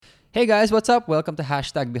Hey guys, what's up? Welcome to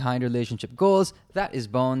Hashtag Behind Relationship Goals. That is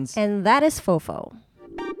Bones. And that is Fofo.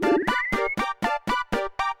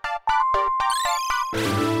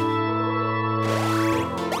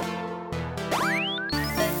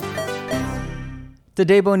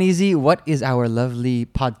 Today, Bonizi, what is our lovely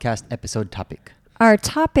podcast episode topic? Our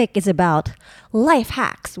topic is about life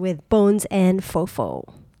hacks with Bones and Fofo.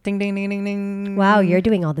 Ding, ding, ding, ding, ding. Wow, you're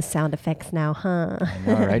doing all the sound effects now, huh?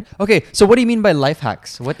 All right. Okay, so what do you mean by life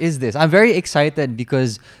hacks? What is this? I'm very excited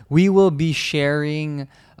because we will be sharing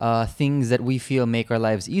things that we feel make our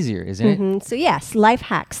lives easier, isn't it? So yes, life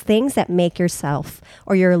hacks, things that make yourself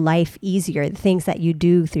or your life easier, the things that you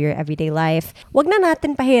do through your everyday life. Wag na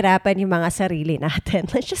natin pahirapan yung mga sarili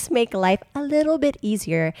natin. Let's just make life a little bit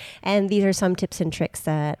easier. And these are some tips and tricks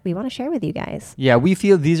that we want to share with you guys. Yeah, we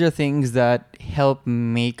feel these are things that help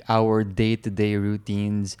make our day-to-day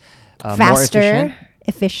routines more Faster,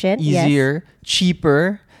 efficient, yes. easier,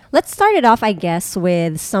 cheaper. Let's start it off, I guess,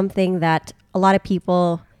 with something that a lot of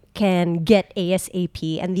people can get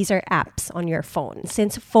ASAP, and these are apps on your phone.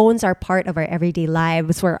 Since phones are part of our everyday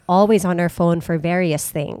lives, we're always on our phone for various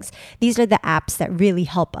things. These are the apps that really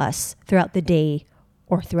help us throughout the day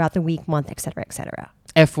or throughout the week, month, etc., etc.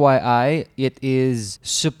 FYI, it is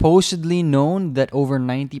supposedly known that over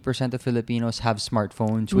 90% of Filipinos have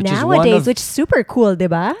smartphones, which Nowadays, which is super cool,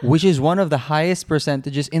 diba? is one of the highest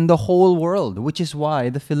percentages in the whole world, which is why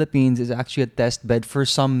the Philippines is actually a test bed for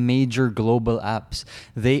some major global apps.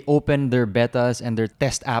 They open their betas and their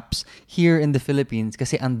test apps here in the Philippines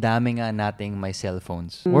kasi ang dami nga nating may cell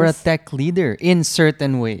phones. We're a tech leader in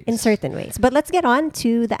certain ways. In certain ways. But let's get on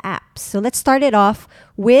to the apps. So let's start it off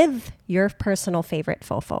with your personal favorite,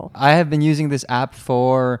 Fofo. I have been using this app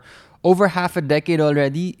for over half a decade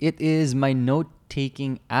already. It is my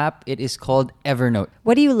note-taking app. It is called Evernote.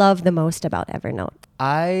 What do you love the most about Evernote?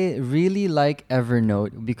 I really like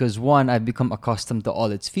Evernote because one, I've become accustomed to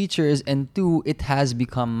all its features, and two, it has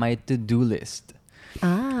become my to-do list.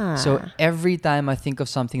 So every time I think of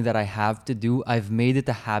something that I have to do, I've made it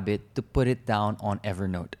a habit to put it down on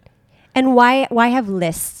Evernote. And why have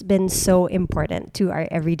lists been so important to our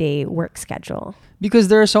everyday work schedule? Because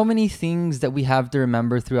there are so many things that we have to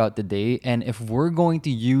remember throughout the day, and if we're going to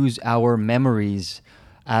use our memories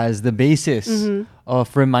as the basis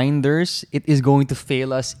of reminders, it is going to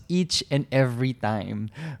fail us each and every time.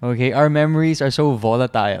 Okay, our memories are so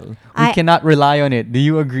volatile. We cannot rely on it. Do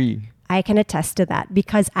you agree? I can attest to that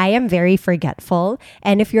because I am very forgetful.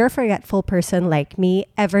 And if you're a forgetful person like me,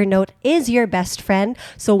 Evernote is your best friend.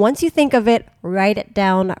 So once you think of it, write it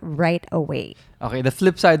down right away. Okay, the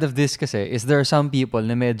flip side of this kasi is there are some people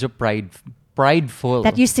na medyo prideful.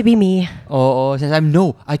 That used to be me. Oo, says,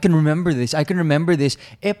 I can remember this.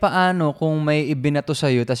 Paano kung may ibinato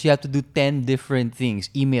sa'yo, tas you have to do 10 different things.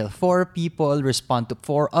 Email 4 people, respond to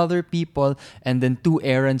 4 other people, and then 2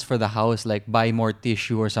 errands for the house, like buy more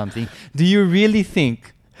tissue or something. Do you really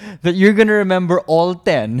think that you're gonna remember all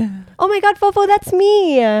 10? Oh my God, Fofo, that's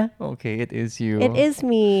me. Okay, it is you. It is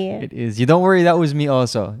me. It is you. Don't worry, that was me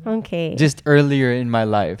also. Okay. Just earlier in my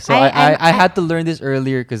life. So I had to learn this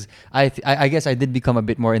earlier because I guess I did become a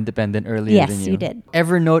bit more independent earlier than you. Yes, you did.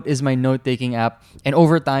 Evernote is my note-taking app. And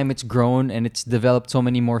over time, it's grown and it's developed so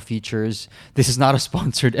many more features. This is not a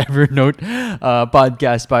sponsored Evernote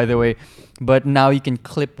podcast, by the way. But now you can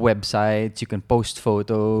clip websites, you can post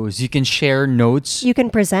photos, you can share notes. You can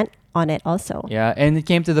present on it also. Yeah, and it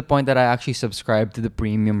came to the point that I actually subscribed to the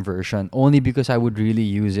premium version only because I would really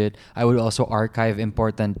use it. I would also archive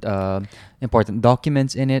important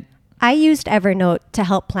documents in it. I used Evernote to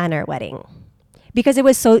help plan our wedding because it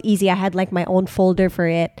was so easy. I had like my own folder for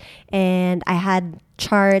it, and I had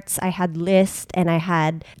charts, I had lists, and I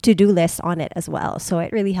had to-do lists on it as well. So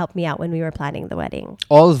it really helped me out when we were planning the wedding.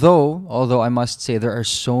 Although I must say there are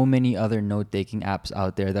so many other note-taking apps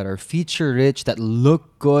out there that are feature-rich, that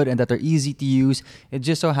look good, and that are easy to use. It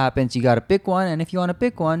just so happens you got to pick one, and if you want to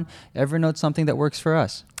pick one, Evernote's something that works for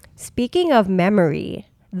us. Speaking of memory,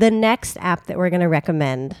 the next app that we're going to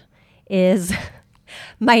recommend is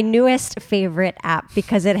my newest favorite app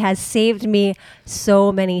because it has saved me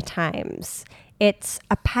so many times. It's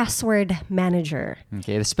a password manager.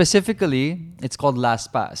 Okay, specifically, it's called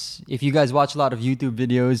LastPass. If you guys watch a lot of YouTube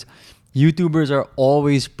videos, YouTubers are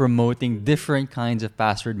always promoting different kinds of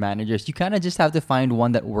password managers. You kind of just have to find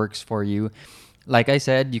one that works for you. Like I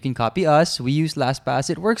said, you can copy us. We use LastPass.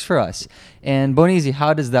 It works for us. And Bonizi,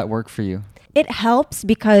 how does that work for you? It helps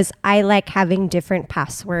because I like having different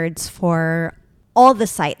passwords for all the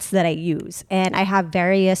sites that I use. And I have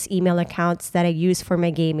various email accounts that I use for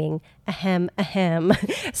my gaming. Ahem, ahem.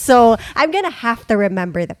 So I'm going to have to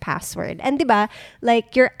remember the password. And diba,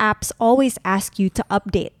 like your apps always ask you to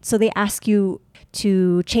update. So they ask you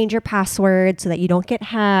to change your password so that you don't get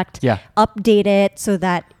hacked. Yeah. Update it so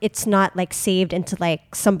that it's not like saved into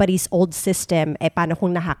like somebody's old system. Eh, paano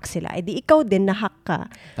kung nahack sila? Eh, di ikaw din nahack ka.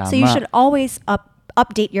 So you Tama. should always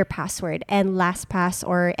update your password. And LastPass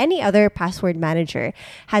or any other password manager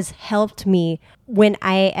has helped me when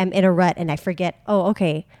I am in a rut and I forget, oh,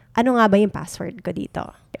 okay, ano nga ba yung password ko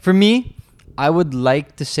dito? For me, I would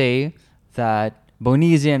like to say that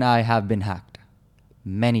Bonizi and I have been hacked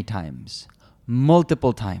many times,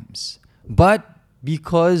 multiple times. But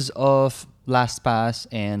because of LastPass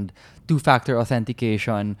and two-factor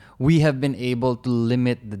authentication, we have been able to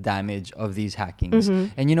limit the damage of these hackings.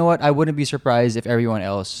 And you know what? I wouldn't be surprised if everyone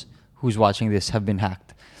else who's watching this have been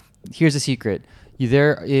hacked. Here's the secret.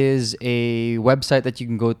 There is a website that you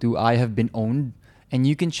can go to, I have been owned, and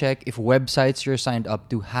you can check if websites you're signed up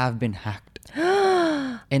to have been hacked.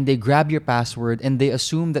 And they grab your password and they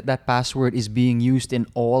assume that that password is being used in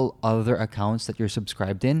all other accounts that you're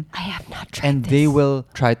subscribed in. I have not tried And this. they will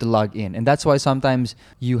try to log in. And that's why sometimes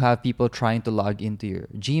you have people trying to log into your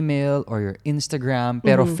Gmail or your Instagram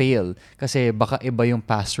pero fail kasi baka iba yung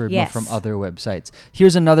password mo Yes. from other websites.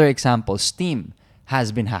 Here's another example. Steam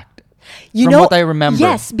has been hacked. You From know, what I remember.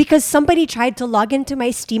 Yes, because somebody tried to log into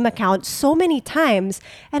my Steam account so many times.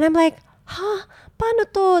 And I'm like, huh? Paano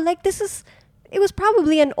to? Like, it was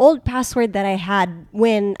probably an old password that I had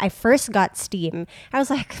when I first got Steam. I was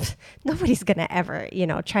like, nobody's going to ever,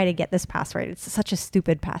 try to get this password. It's such a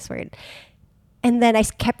stupid password. And then I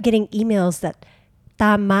kept getting emails that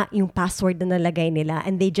tama yung password na nalagay nila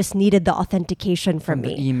and they just needed the authentication from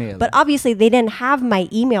the me. email. But obviously they didn't have my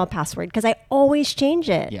email password because I always change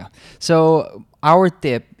it. Yeah. So our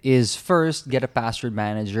tip is first, get a password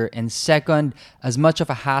manager. And second, as much of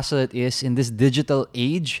a hassle it is in this digital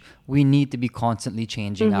age, we need to be constantly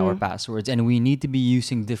changing our passwords and we need to be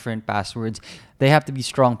using different passwords. They have to be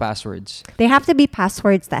strong passwords They have to be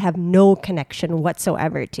passwords that have no connection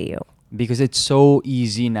whatsoever to you. because it's so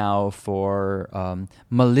easy now for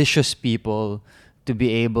malicious people to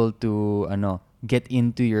be able to get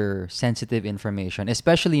into your sensitive information,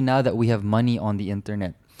 especially now that we have money on the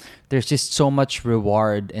internet. There's just so much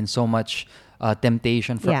reward and so much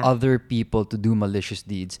temptation for Yeah. other people to do malicious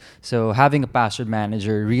deeds. So having a password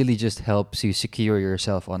manager really just helps you secure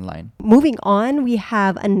yourself online. Moving on, we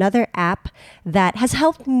have another app that has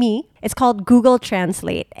helped me. It's called Google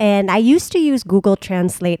Translate. And I used to use Google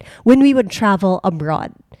Translate when we would travel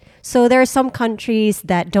abroad. So there are some countries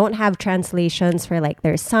that don't have translations for like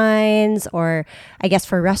their signs or I guess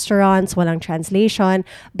for restaurants, walang translation.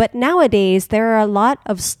 But nowadays, there are a lot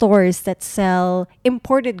of stores that sell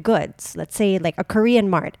imported goods. Let's say like a Korean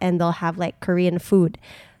mart and they'll have like Korean food.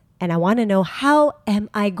 And I want to know, how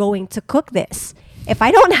am I going to cook this? If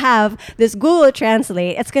I don't have this Google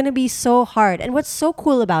Translate, it's going to be so hard. And what's so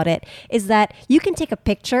cool about it is that you can take a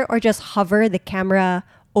picture or just hover the camera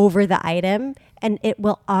over the item and it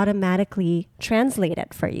will automatically translate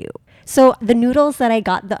it for you. So the noodles that I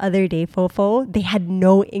got the other day, Fofo, they had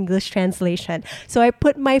no English translation. So I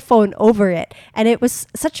put my phone over it and it was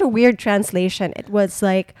such a weird translation. It was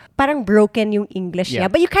like parang broken yung English Yeah.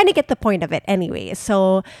 niya, but you kind of get the point of it anyway.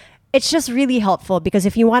 So it's just really helpful because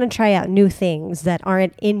if you want to try out new things that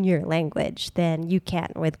aren't in your language, then you can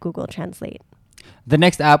with Google Translate. The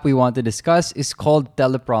next app we want to discuss is called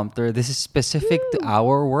Teleprompter. This is specific to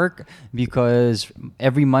our work because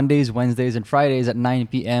every Mondays, Wednesdays, and Fridays at 9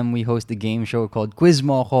 p.m. we host a game show called Quiz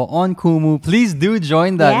Moko on Kumu. Please do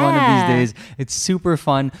join that one of Yeah. these days. It's super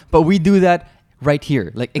fun. But we do that right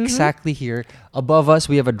here, like exactly here. Above us,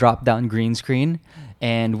 we have a drop-down green screen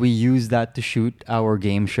and we use that to shoot our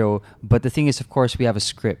game show. But the thing is, of course, we have a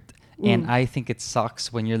script. And I think it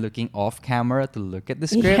sucks when you're looking off camera to look at the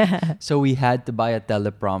script. Yeah. So we had to buy a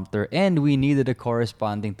teleprompter and we needed a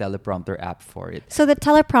corresponding teleprompter app for it. So the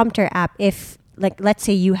teleprompter app, if like let's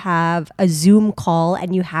say you have a Zoom call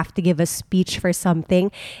and you have to give a speech for something,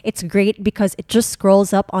 it's great because it just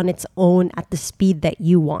scrolls up on its own at the speed that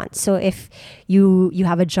you want. So if you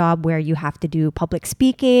have a job where you have to do public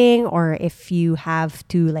speaking or if you have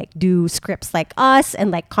to like do scripts like us and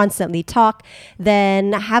like constantly talk,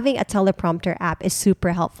 then having a teleprompter app is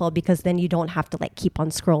super helpful because then you don't have to like keep on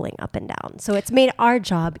scrolling up and down. So it's made our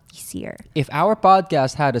job easier. If our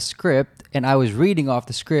podcast had a script and I was reading off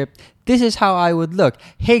the script, this is how I would look.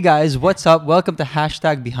 Hey guys, what's up? Welcome to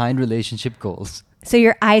 #Behind Relationship Goals. So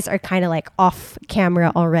your eyes are kind of like off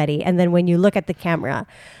camera already. And then when you look at the camera,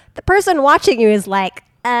 the person watching you is like,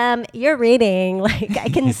 You're reading. Like, I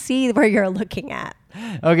can see where you're looking at.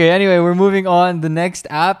 Okay, anyway, we're moving on. The next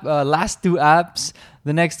app, last two apps.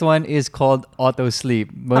 The next one is called Auto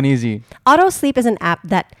Sleep. Bonizi. Auto Sleep is an app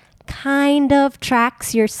that kind of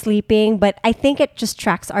tracks your sleeping, but I think it just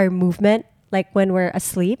tracks our movement, like when we're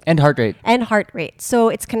asleep. And heart rate. And heart rate. So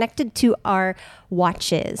it's connected to our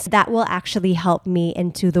watches. That will actually help me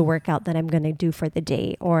into the workout that I'm going to do for the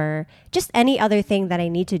day or just any other thing that I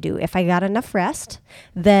need to do. If I got enough rest,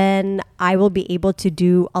 then I will be able to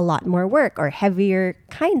do a lot more work or heavier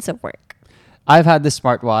kinds of work. I've had this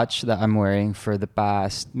smartwatch that I'm wearing for the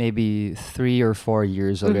past maybe 3 or 4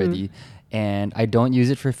 years already. And I don't use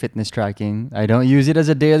it for fitness tracking. I don't use it as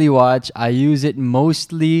a daily watch. I use it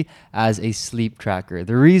mostly as a sleep tracker.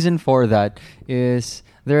 The reason for that is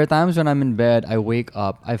there are times when I'm in bed, I wake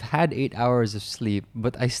up, I've had 8 hours of sleep,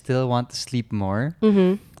 but I still want to sleep more.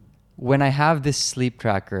 When I have this sleep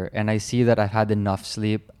tracker and I see that I've had enough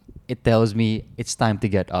sleep, it tells me it's time to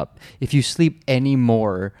get up. If you sleep any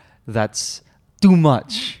more, that's too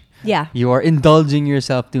much. Yeah. You are indulging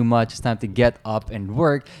yourself too much. It's time to get up and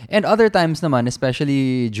work. And other times naman,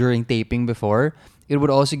 especially during taping before, it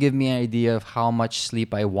would also give me an idea of how much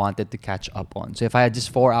sleep I wanted to catch up on. So if I had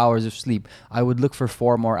just 4 hours of sleep, I would look for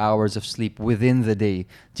 4 more hours of sleep within the day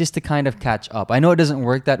just to kind of catch up. I know it doesn't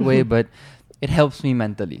work that way, but it helps me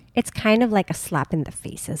mentally. It's kind of like a slap in the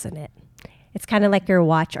face, isn't it? It's kind of like your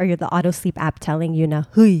watch or the auto sleep app telling you na,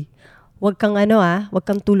 "Huy, wag kang wag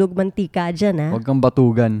kang tulog mantika dyan, Wag kang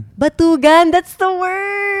batugan. Batugan, that's the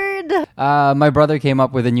word. My brother came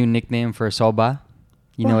up with a new nickname for soba.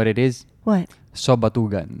 You know what it is? What?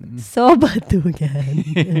 Sobatugan. So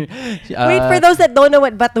batugan. Wait, for those that don't know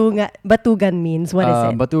what batugan means, what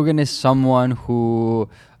is it? Batugan is someone who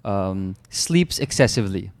sleeps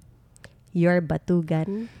excessively. You're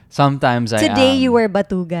batugan. Sometimes Today I am. you were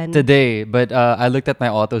batugan. Today, but I looked at my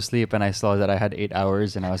auto sleep and I saw that I had 8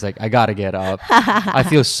 hours and I was like, I gotta get up. I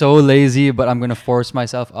feel so lazy, but I'm gonna force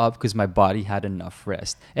myself up because my body had enough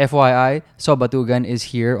rest. FYI, Sobatugan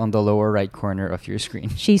is here on the lower right corner of your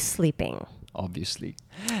screen, She's sleeping. obviously.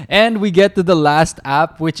 And we get to the last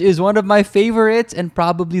app, which is one of my favorites and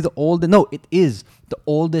probably the oldest. No, it is the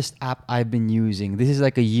oldest app I've been using. This is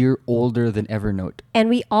like a year older than Evernote. And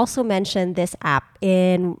we also mentioned this app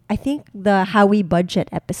in, I think, the How We Budget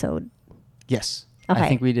episode. Yes. Okay. I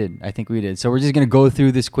think we did. So we're just going to go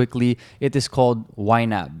through this quickly. It is called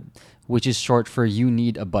YNAB, which is short for You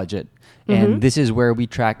Need a Budget. And this is where we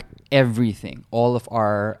track everything, all of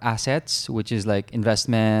our assets, which is like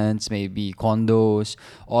investments, maybe condos,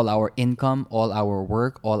 all our income, all our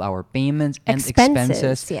work, all our payments and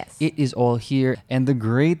expenses. Yes. It is all here. And the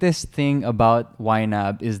greatest thing about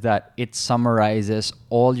YNAB is that it summarizes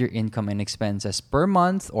all your income and expenses per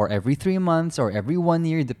month or every 3 months or every 1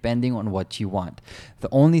 year, depending on what you want. The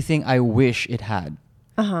only thing I wish it had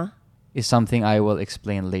is something I will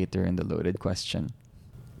explain later in the loaded question.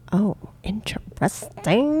 Oh,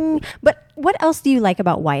 interesting. But what else do you like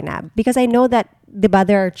about YNAB? Because I know that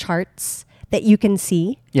there are charts that you can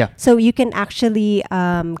see. Yeah. So you can actually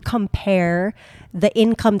compare the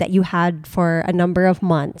income that you had for a number of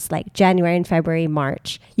months, like January and February,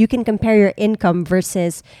 March. You can compare your income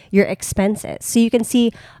versus your expenses. So you can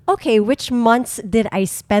see, okay, which months did I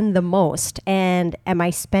spend the most? And am I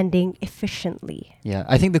spending efficiently? Yeah,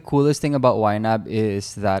 I think the coolest thing about YNAB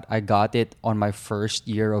is that I got it on my first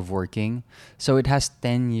year of working. So it has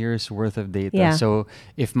 10 years worth of data. Yeah. So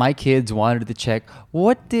if my kids wanted to check,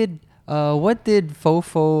 what did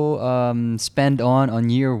Fofo spend on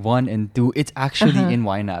year 1 and 2? It's actually in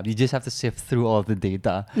YNAB. You just have to sift through all the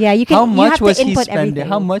data. Yeah, you can. How you much have to was he input spending? everything.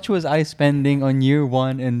 How much was I spending on year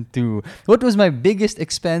 1 and 2? What was my biggest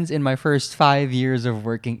expense in my first 5 years of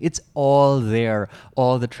working? It's all there.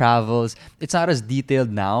 All the travels. It's not as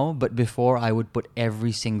detailed now, but before I would put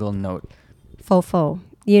every single note. Fofo,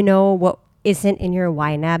 you know what isn't in your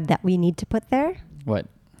YNAB that we need to put there? What?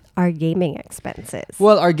 Our gaming expenses.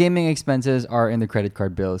 Well, our gaming expenses are in the credit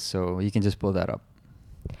card bills, so you can just pull that up.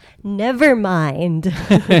 Never mind.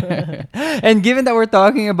 And given that we're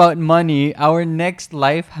talking about money, our next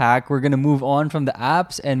life hack, we're going to move on from the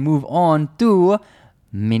apps and move on to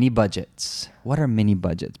mini budgets. What are mini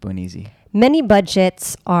budgets, Bonizi? Many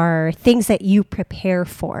budgets are things that you prepare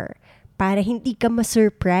for para hindi ka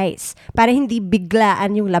ma-surprise, para hindi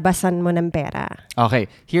biglaan yung labasan mo ng pera. Okay,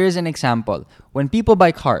 here's an example. When people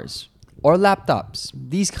buy cars or laptops,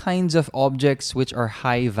 these kinds of objects which are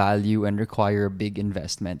high value and require a big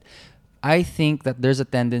investment, I think that there's a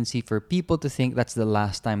tendency for people to think that's the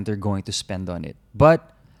last time they're going to spend on it.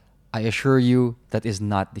 But I assure you that is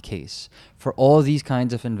not the case. For all these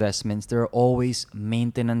kinds of investments, there are always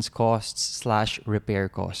maintenance costs / repair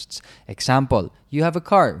costs. Example, you have a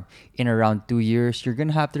car. In around 2 years, you're going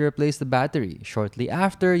to have to replace the battery. Shortly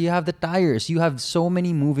after, you have the tires. You have so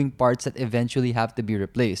many moving parts that eventually have to be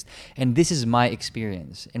replaced. And this is my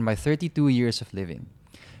experience in my 32 years of living.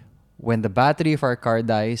 When the battery of our car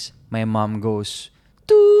dies, my mom goes,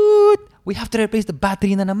 "Toot! We have to replace the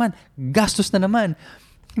battery na naman. Gastos na naman."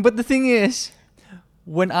 But the thing is,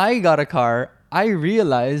 when I got a car, I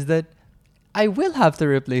realized that I will have to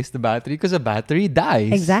replace the battery because the battery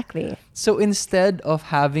dies. Exactly. So instead of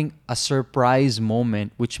having a surprise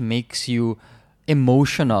moment which makes you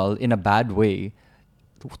emotional in a bad way,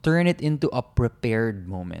 turn it into a prepared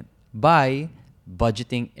moment by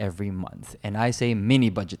budgeting every month. And I say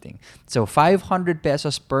mini budgeting. So 500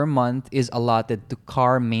 pesos per month is allotted to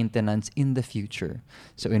car maintenance in the future.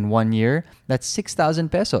 So in 1 year, that's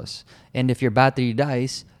 6,000 pesos. And if your battery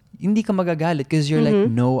dies, hindi ka magagalit because you're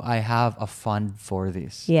like, no, I have a fund for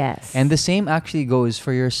this. Yes. And the same actually goes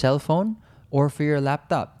for your cell phone or for your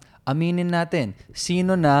laptop. Aminin natin,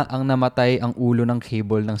 sino na ang namatay ang ulo ng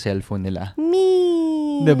cable ng cellphone nila?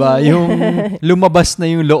 Me. 'Di ba? Yung lumabas na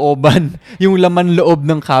yung looban, yung laman loob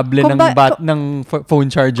ng kable ng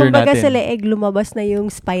phone charger kumbaga natin. Kumbaga sa leeg lumabas na yung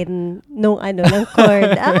spine ng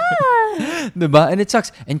cord. 'Di ba? And it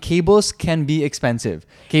sucks. And cables can be expensive.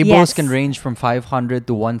 Cables Yes. can range from 500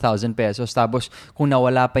 to 1,000 pesos. Tapos kung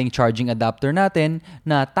nawala pa yung charging adapter natin,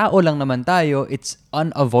 na tao lang naman tayo, it's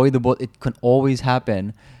unavoidable. It can always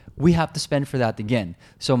happen. We have to spend for that again.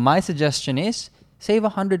 So my suggestion is save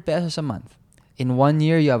 100 pesos a month. In 1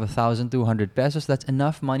 year, you have 1,200 pesos. That's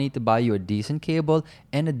enough money to buy you a decent cable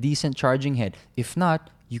and a decent charging head. If not,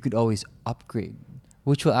 you could always upgrade,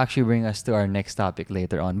 which will actually bring us to our next topic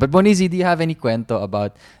later on. But Bonizi, do you have any cuento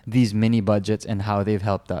about these mini budgets and how they've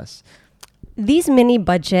helped us? These mini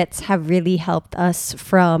budgets have really helped us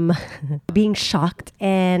from being shocked.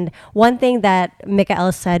 And one thing that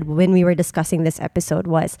Mikael said when we were discussing this episode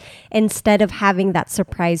was, instead of having that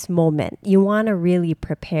surprise moment, you want to really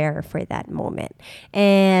prepare for that moment.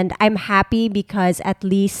 And I'm happy because at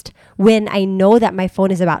least when I know that my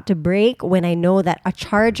phone is about to break, when I know that a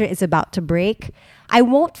charger is about to break, I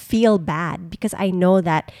won't feel bad because I know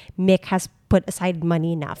that Mick has put aside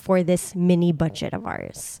money now for this mini budget of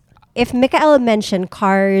ours. If Mikael mentioned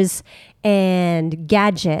cars and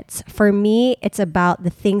gadgets, for me, it's about the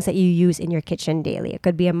things that you use in your kitchen daily. It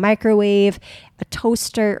could be a microwave, a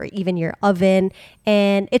toaster, or even your oven.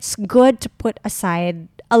 And it's good to put aside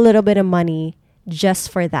a little bit of money just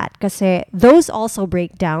for that. Because those also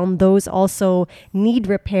break down. Those also need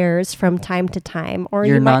repairs from time to time. Or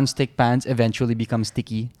your non-stick pans eventually become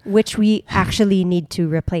sticky. Which we actually need to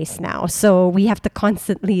replace now. So we have to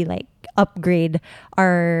constantly upgrade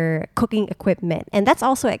our cooking equipment, and that's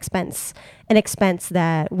also an expense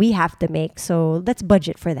that we have to make. So let's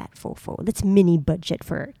budget for that, fofo. Let's mini budget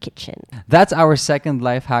for our kitchen. That's our second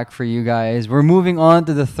life hack for you guys. We're moving on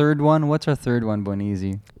to the third one. What's our third one,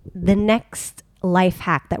 Bonizi? The next life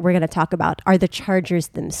hack that we're going to talk about are the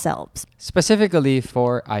chargers themselves. Specifically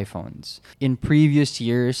for iPhones. In previous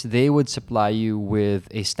years, they would supply you with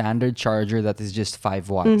a standard charger that is just 5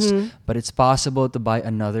 watts. But it's possible to buy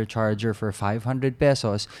another charger for 500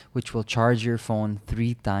 pesos, which will charge your phone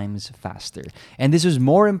 3 times faster. And this was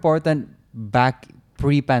more important back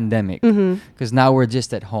pre-pandemic because now we're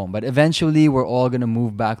just at home, but eventually we're all going to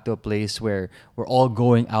move back to a place where we're all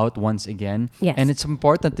going out once again. Yes. And it's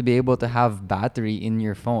important to be able to have battery in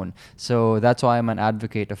your phone, so that's why I'm an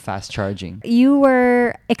advocate of fast charging. You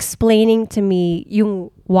were explaining to me yung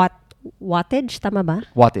wattage, tama ba?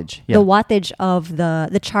 Wattage, yeah. The wattage of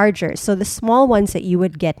the chargers. So the small ones that you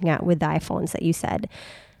would get with the iPhones that you said,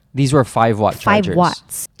 these were 5-watt chargers. 5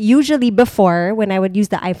 watts. Usually before, when I would use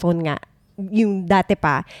the iPhone nga, yung dati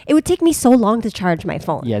pa, it would take me so long to charge my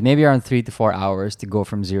phone. Yeah, maybe around 3 to 4 hours to go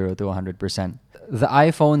from 0 to 100%. The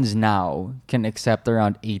iPhones now can accept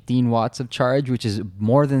around 18 watts of charge, which is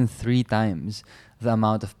more than 3 times the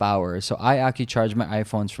amount of power. So I actually charge my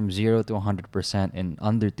iPhones from 0 to 100% in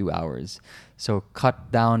under 2 hours. So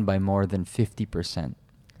cut down by more than 50%.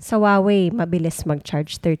 Sa Huawei, mabilis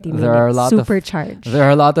mag-charge 30 minutes. There are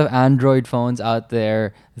a lot of Android phones out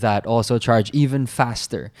there that also charge even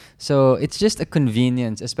faster. So it's just a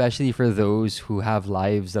convenience, especially for those who have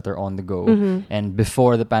lives that are on the go. And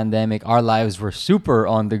before the pandemic, our lives were super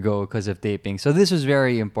on the go because of taping. So this was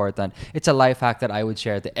very important. It's a life hack that I would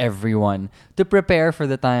share to everyone to prepare for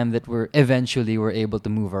the time that we're able to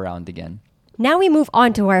move around again. Now we move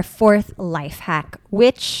on to our fourth life hack,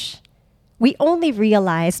 which we only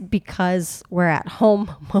realize because we're at home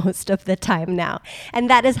most of the time now. And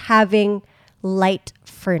that is having light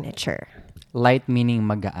furniture. Light meaning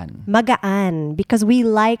magaan. Magaan, because we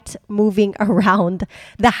liked moving around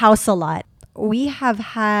the house a lot. We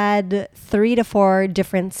have had 3 to 4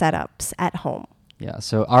 different setups at home. Yeah,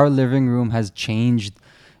 so our living room has changed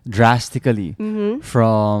drastically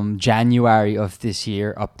from January of this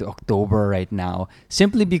year up to October right now,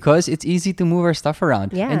 simply because it's easy to move our stuff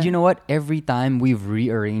around. Yeah. And you know what? Every time we've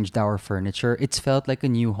rearranged our furniture, it's felt like a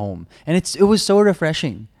new home. And it was so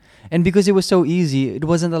refreshing. And because it was so easy, it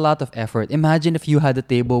wasn't a lot of effort. Imagine if you had a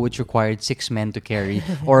table which required 6 men to carry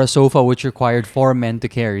or a sofa which required 4 men to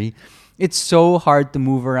carry. It's so hard to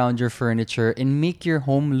move around your furniture and make your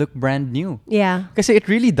home look brand new. Yeah. Because it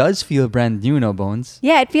really does feel brand new, no, Bones?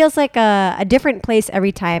 Yeah, it feels like a different place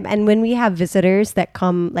every time. And when we have visitors that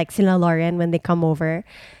come, like Sila Lauren, when they come over,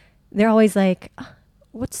 they're always like,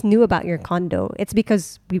 what's new about your condo? It's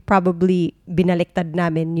because we probably binaliktad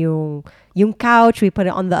namin yung couch, we put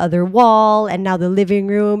it on the other wall, and now the living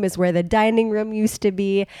room is where the dining room used to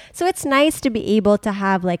be. So it's nice to be able to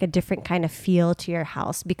have like a different kind of feel to your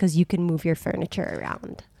house because you can move your furniture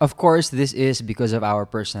around. Of course, this is because of our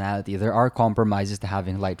personality. There are compromises to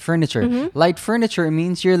having light furniture. Light furniture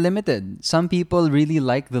means you're limited. Some people really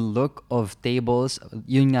like the look of tables.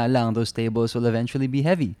 Yun nga lang, those tables will eventually be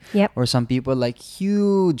heavy. Yep. Or some people like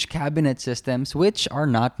huge cabinet systems which are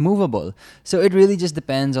not movable. So it really just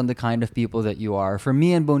depends on the kind of people that you are. For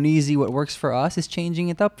me and Bonizi, what works for us is changing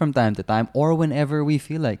it up from time to time or whenever we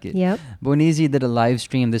feel like it. Yep. Bonizi did a live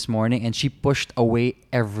stream this morning and she pushed away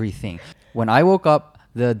everything. When I woke up,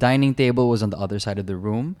 the dining table was on the other side of the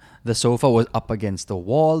room. The sofa was up against the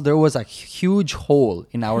wall. There was a huge hole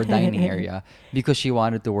in our dining area because she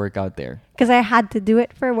wanted to work out there. Because I had to do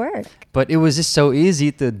it for work. But it was just so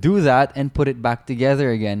easy to do that and put it back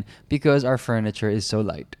together again because our furniture is so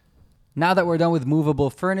light. Now that we're done with movable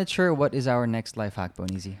furniture, what is our next life hack,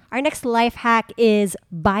 Bonizi? Our next life hack is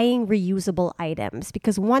buying reusable items,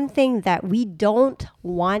 because one thing that we don't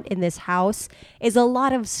want in this house is a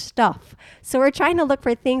lot of stuff. So we're trying to look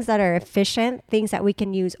for things that are efficient, things that we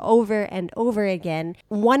can use over and over again.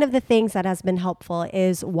 One of the things that has been helpful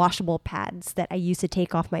is washable pads that I use to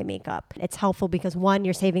take off my makeup. It's helpful because 1,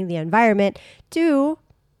 you're saving the environment. 2,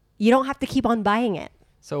 you don't have to keep on buying it.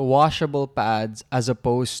 So washable pads as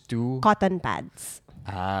opposed to Cotton pads.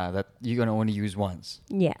 that you're gonna only use once.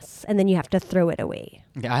 Yes. And then you have to throw it away.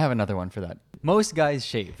 Okay, I have another one for that. Most guys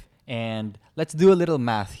shave, and let's do a little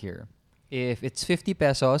math here. If it's 50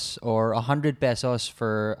 pesos or 100 pesos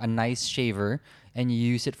for a nice shaver, and you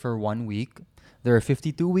use it for 1 week, there are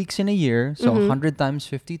 52 weeks in a year, so 100 times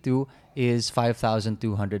 52 is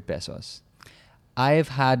 5,200 pesos. I've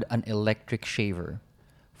had an electric shaver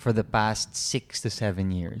for the past 6 to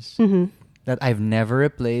 7 years that I've never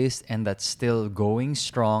replaced, and that's still going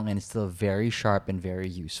strong and it's still very sharp and very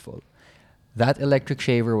useful. That electric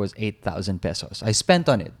shaver was 8,000 pesos. I spent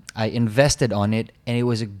on it. I invested on it, and it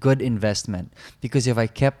was a good investment because if I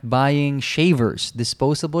kept buying shavers,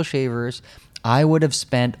 disposable shavers, I would have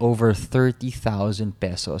spent over 30,000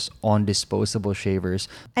 pesos on disposable shavers.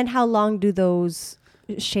 And how long do those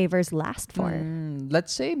shavers last for?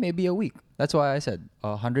 Let's say maybe a week. That's why I said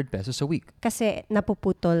 100 pesos a week. Kasi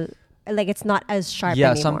napuputol, like it's not as sharp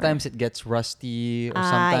Yeah, anymore. sometimes it gets rusty, or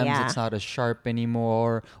sometimes yeah. it's not as sharp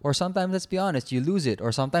anymore, or sometimes, let's be honest, you lose it,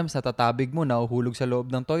 or sometimes natatabig mo, nahuhulog sa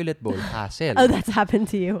loob ng toilet bowl. Hassle. Oh, that's happened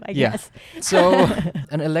to you, I Yeah. guess. So,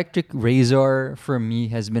 an electric razor for me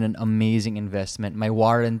has been an amazing investment. My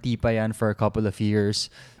warranty pa yan for a couple of years.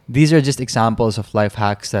 These are just examples of life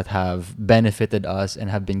hacks that have benefited us and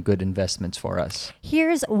have been good investments for us.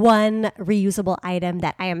 Here's one reusable item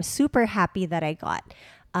that I am super happy that I got.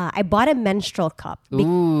 I bought a menstrual cup.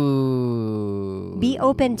 Ooh. Be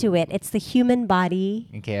open to it. It's the human body.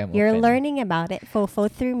 Okay, I'm You're open. learning about it, Fofo,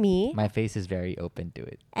 through me. My face is very open to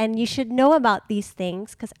it. And you should know about these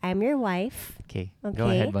things because I'm your wife. Okay, Okay. go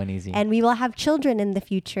ahead, Bonizi. And we will have children in the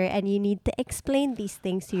future, and you need to explain these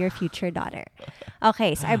things to your future daughter.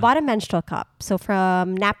 Okay, so I bought a menstrual cup. So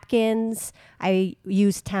from napkins, I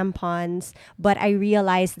use tampons, but I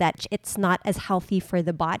realized that it's not as healthy for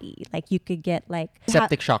the body. Like you could get like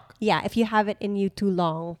Septic shock. Yeah, if you have it in you too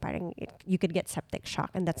long, you could get septic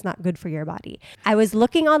shock, and that's not good for your body. I was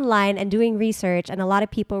looking online and doing research, and a lot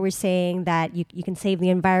of people were saying that you can save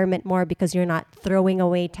the environment more because you're not throwing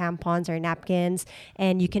away tampons or napkins,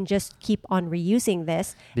 and you can just keep on reusing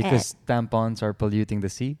this. Because tampons are polluting the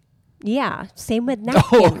sea? Yeah, same with napkins.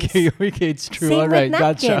 Oh, okay, it's true. Same All with right,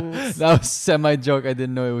 gotcha. napkins. That was semi-joke. I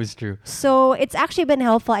didn't know it was true. So it's actually been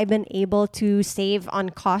helpful. I've been able to save on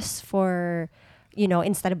costs for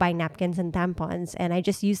instead of buying napkins and tampons. And I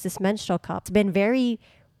just use this menstrual cup. It's been very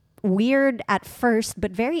weird at first,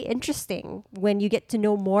 but very interesting when you get to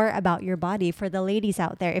know more about your body. For the ladies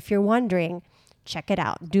out there, if you're wondering, check it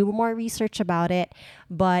out. Do more research about it.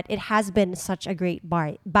 But it has been such a great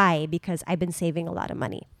buy because I've been saving a lot of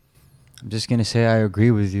money. I'm just going to say I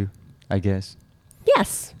agree with you, I guess.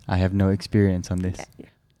 Yes. I have no experience on this.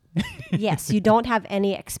 Yes, you don't have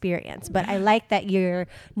any experience, but I like that you're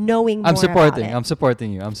knowing more I'm supporting. about it. I'm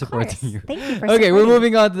supporting you. I'm Of supporting course. you. Thank you for Okay, we're supporting.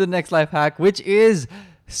 moving on to the next life hack, which is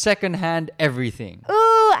secondhand everything. Ooh,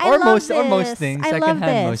 I love this. Or most things. I love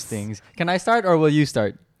Secondhand this. most things. Can I start or will you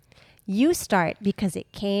start? You start because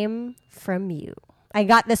it came from you. I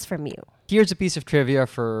got this from you. Here's a piece of trivia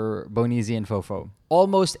for Bonizi and Fofo.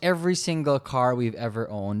 Almost every single car we've ever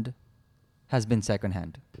owned has been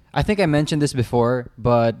secondhand. I think I mentioned this before,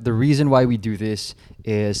 but the reason why we do this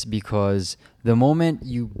is because the moment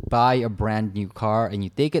you buy a brand new car and you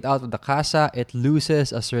take it out of the casa, it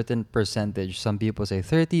loses a certain percentage. Some people say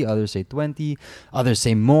 30, others say 20, others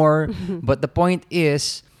say more. But the point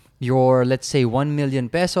is, your, let's say, 1 million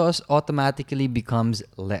pesos automatically becomes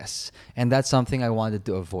less. And that's something I wanted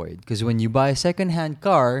to avoid. Because when you buy a second-hand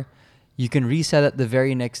car, you can resell it the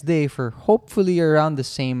very next day for hopefully around the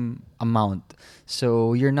same amount.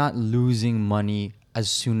 So you're not losing money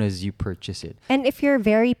as soon as you purchase it. And if you're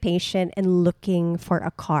very patient and looking for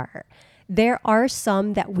a car, there are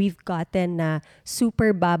some that we've gotten na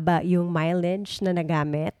super baba yung mileage na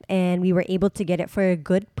nagamit and we were able to get it for a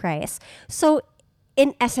good price. So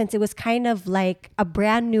in essence, it was kind of like a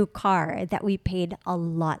brand new car that we paid a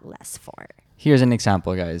lot less for. Here's an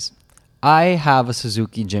example, guys. I have a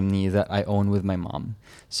Suzuki Jimny that I own with my mom.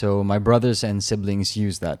 So my brothers and siblings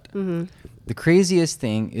use that. The craziest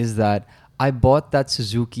thing is that I bought that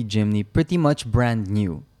Suzuki Jimny pretty much brand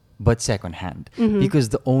new, but secondhand, because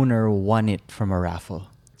the owner won it from a raffle.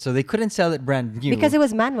 So they couldn't sell it brand new. Because it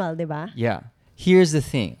was manual, diba? Yeah. Here's the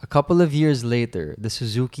thing. A couple of years later, the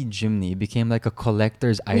Suzuki Jimny became like a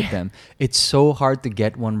collector's item. It's so hard to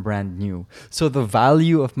get one brand new. So the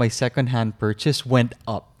value of my secondhand purchase went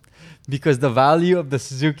up because the value of the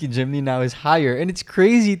Suzuki Jimny now is higher. And it's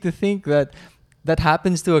crazy to think that that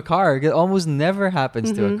happens to a car. It almost never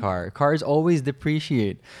happens to a car. Cars always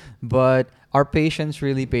depreciate. But our patience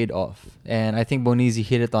really paid off. And I think Bonizi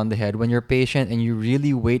hit it on the head. When you're patient and you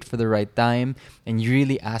really wait for the right time and you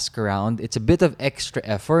really ask around, it's a bit of extra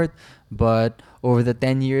effort. But over the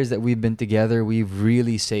 10 years that we've been together, we've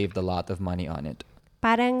really saved a lot of money on it.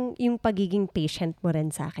 Parang yung pagiging patient mo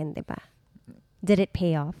rin sa akin, diba? Did it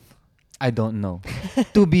pay off? I don't know.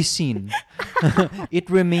 To be seen. It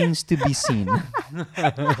remains to be seen.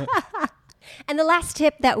 And the last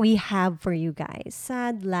tip that we have for you guys,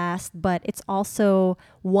 sad last, but it's also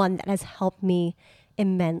one that has helped me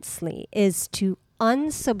immensely, is to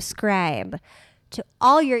unsubscribe to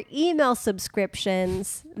all your email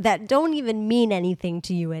subscriptions that don't even mean anything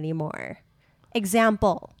to you anymore.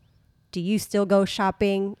 Example, do you still go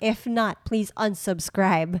shopping? If not, please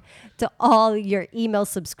unsubscribe to all your email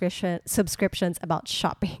subscriptions about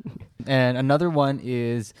shopping. And another one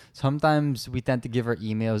is sometimes we tend to give our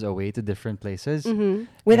emails away to different places.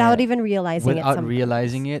 Without even realizing it. Without sometimes.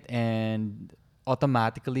 realizing it, and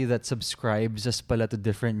automatically that subscribes us pala to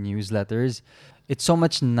different newsletters. It's so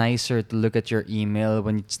much nicer to look at your email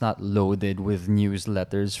when it's not loaded with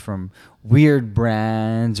newsletters from weird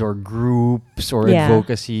brands or groups or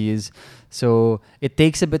advocacies. So it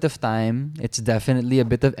takes a bit of time. It's definitely a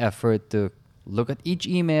bit of effort to look at each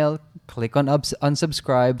email, click on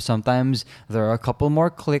unsubscribe. Sometimes there are a couple more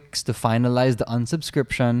clicks to finalize the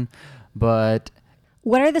unsubscription. But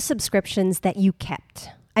what are the subscriptions that you kept?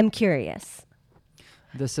 I'm curious.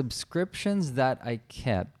 the subscriptions that I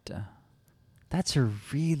kept... That's a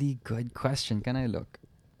really good question. Can I look?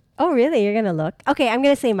 Oh, really? You're going to look? Okay, I'm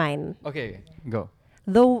going to say mine. Okay, go.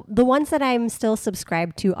 The ones that I'm still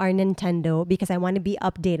subscribed to are Nintendo because I want to be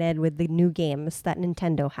updated with the new games that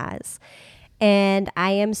Nintendo has. And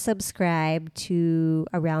I am subscribed to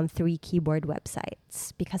around 3 keyboard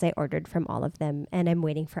websites because I ordered from all of them and I'm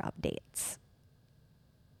waiting for updates.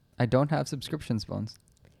 I don't have subscriptions, Bones.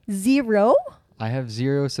 0? I have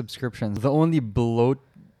 0 subscriptions. The only bloat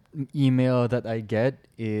email that I get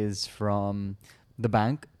is from the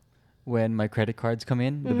bank when my credit cards come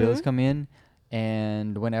in, the bills come in,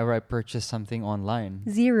 and whenever I purchase something online.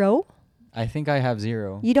 0? I think I have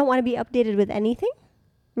 0. You don't want to be updated with anything?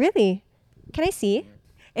 Really? Can I see?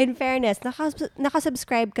 In fairness,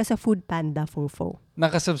 nakasubscribe ka sa Food Panda, Fofo.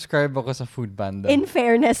 Nakasubscribe ako sa Food Panda. In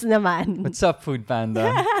fairness naman. What's up, Food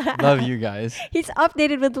Panda? Love you guys. He's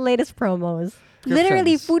updated with the latest promos.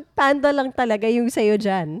 Literally, Food Panda lang talaga yung sa'yo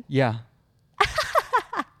dyan. Yeah.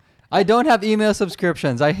 I don't have email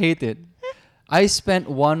subscriptions. I hate it. I spent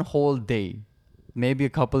one whole day, maybe a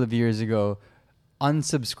couple of years ago,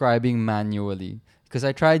 unsubscribing manually. Because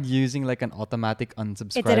I tried using like an automatic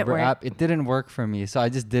unsubscriber work. app. It didn't work for me. So I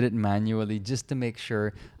just did it manually just to make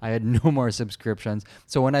sure I had no more subscriptions.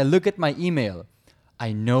 So when I look at my email,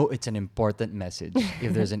 I know it's an important message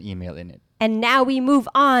if there's an email in it. And now we move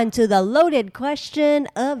on to the loaded question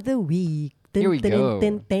of the week. Here we go.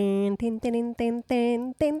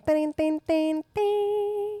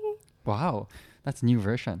 Wow, that's a new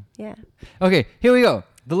version. Yeah. Okay, here we go.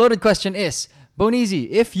 The loaded question is, Bonizi,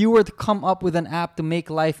 if you were to come up with an app to make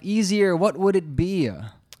life easier, what would it be?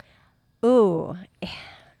 Ooh,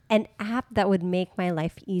 an app that would make my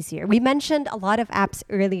life easier. We mentioned a lot of apps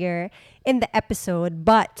earlier in the episode,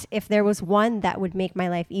 but if there was one that would make my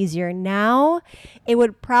life easier now, it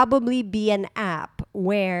would probably be an app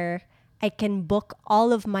where I can book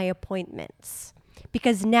all of my appointments.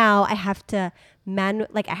 Because now I have to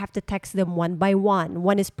I have to text them one by one.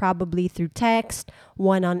 One is probably through text,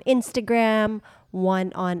 one on Instagram,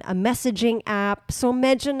 one on a messaging app. So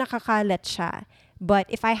medyo nakakalat siya. But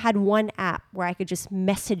if I had one app where I could just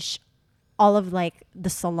message all of like the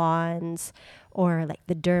salons or like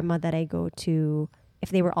the derma that I go to, if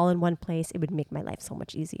they were all in one place, it would make my life so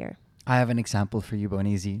much easier. I have an example for you,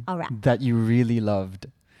 Bonizi, All right. that you really loved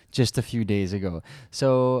just a few days ago.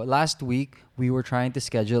 So last week, we were trying to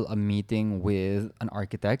schedule a meeting with an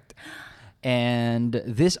architect. And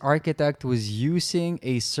this architect was using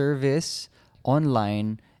a service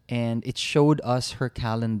online and it showed us her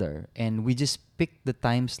calendar. And we just picked the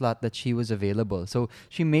time slot that she was available. So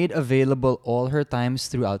she made available all her times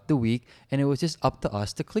throughout the week and it was just up to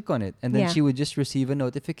us to click on it. And then Yeah. she would just receive a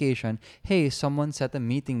notification, hey, someone set a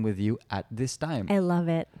meeting with you at this time. I love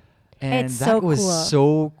it. And It's that so was cool.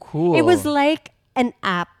 so cool. It was like an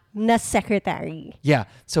app na secretary. Yeah.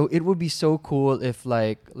 So it would be so cool if,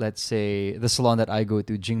 like, let's say the salon that I go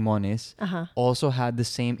to, Jingmonis, also had the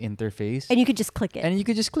same interface. And you could just click it. And you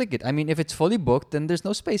could just click it. I mean, if it's fully booked, then there's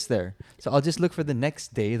no space there. So I'll just look for the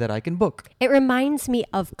next day that I can book. It reminds me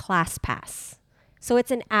of ClassPass. So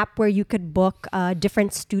it's an app where you could book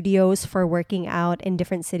different studios for working out in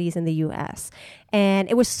different cities in the US. And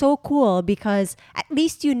it was so cool because at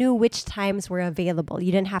least you knew which times were available.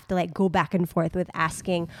 You didn't have to like go back and forth with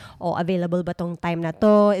asking, oh, available ba tong time na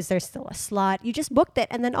to? Is there still a slot? You just booked it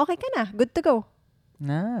and then okay ka na. Good to go.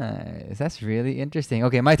 Nice. That's really interesting.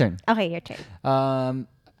 Okay, my turn. Okay, your turn.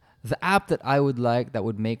 The app that I would like that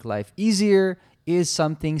would make life easier is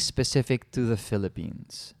something specific to the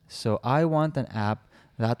Philippines. So I want an app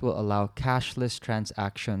that will allow cashless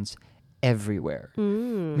transactions everywhere.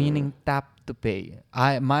 Meaning tap to pay.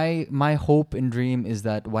 My hope and dream is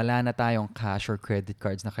that wala na tayong cash or credit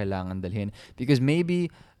cards na kailangan dalhin because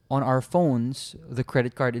maybe on our phones the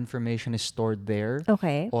credit card information is stored there.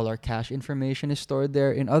 Okay. All our cash information is stored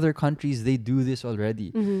there. In other countries they do this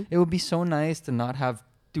already. It would be so nice to not have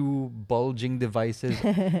two bulging devices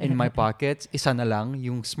in my pockets. Isa na lang,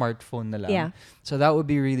 yung smartphone na lang. Yeah. So that would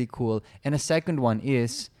be really cool. And a second one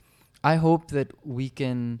is, I hope that we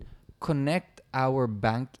can connect our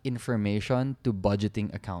bank information to budgeting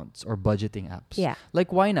accounts or budgeting apps. Yeah.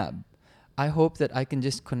 Like YNAB. I hope that I can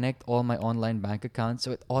just connect all my online bank accounts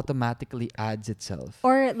so it automatically adds itself.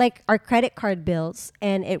 Or like our credit card bills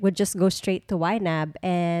and it would just go straight to YNAB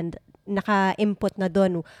and naka-input na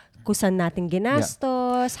doon kung saan natin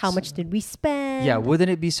ginastos, how much did we spend. Yeah,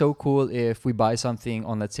 wouldn't it be so cool if we buy something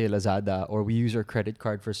on, let's say, Lazada or we use our credit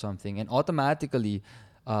card for something and automatically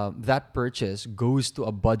that purchase goes to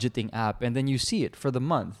a budgeting app and then you see it for the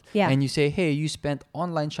month. Yeah. And you say, hey, you spent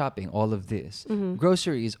online shopping, all of this.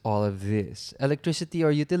 Groceries, all of this. Electricity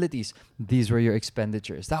or utilities, these were your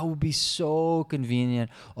expenditures. That would be so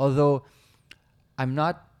convenient. Although I'm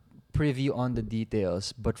not privy on the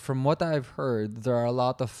details, but from what I've heard, there are a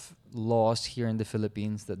lot of laws here in the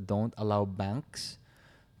Philippines that don't allow banks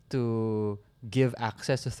to give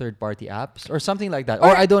access to third-party apps or something like that.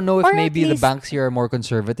 Or I don't know if or at maybe the least- banks here are more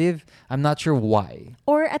conservative. I'm not sure why.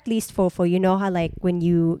 Or at least Fofo, you know how like when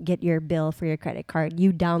you get your bill for your credit card,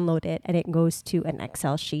 you download it and it goes to an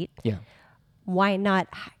Excel sheet. Yeah. Why not?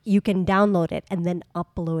 You can download it and then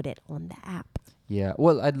upload it on the app. Yeah.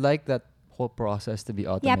 Well, I'd like that whole process to be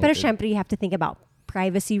automated. Yeah, pero syempre you have to think about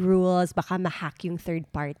privacy rules, baka ma-hack yung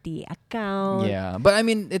third-party account. Yeah, but I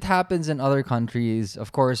mean, it happens in other countries.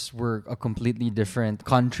 Of course, we're a completely different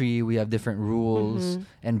country. We have different rules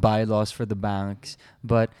and bylaws for the banks.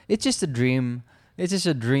 But it's just a dream. It's just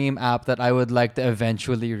a dream app that I would like to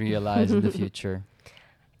eventually realize in the future.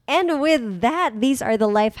 And with that, these are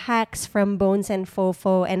the life hacks from Bones and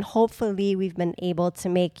Fofo. And hopefully, we've been able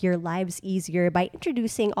to make your lives easier by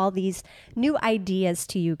introducing all these new ideas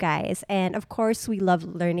to you guys. And of course, we love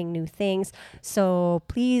learning new things. So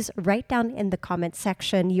please write down in the comment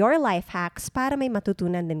section your life hacks para may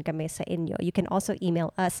matutunan din kami sa inyo. You can also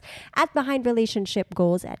email us at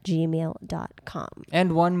behindrelationshipgoals@gmail.com.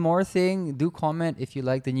 And one more thing, do comment if you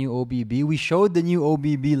like the new OBB. We showed the new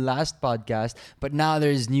OBB last podcast, but now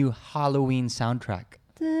there's new Halloween soundtrack.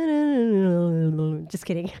 Just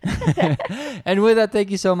kidding. And with that, thank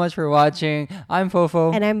you so much for watching. I'm Fofo.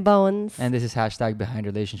 And I'm Bones. And this is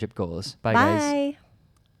 #BehindRelationshipGoals. Bye, guys. Bye.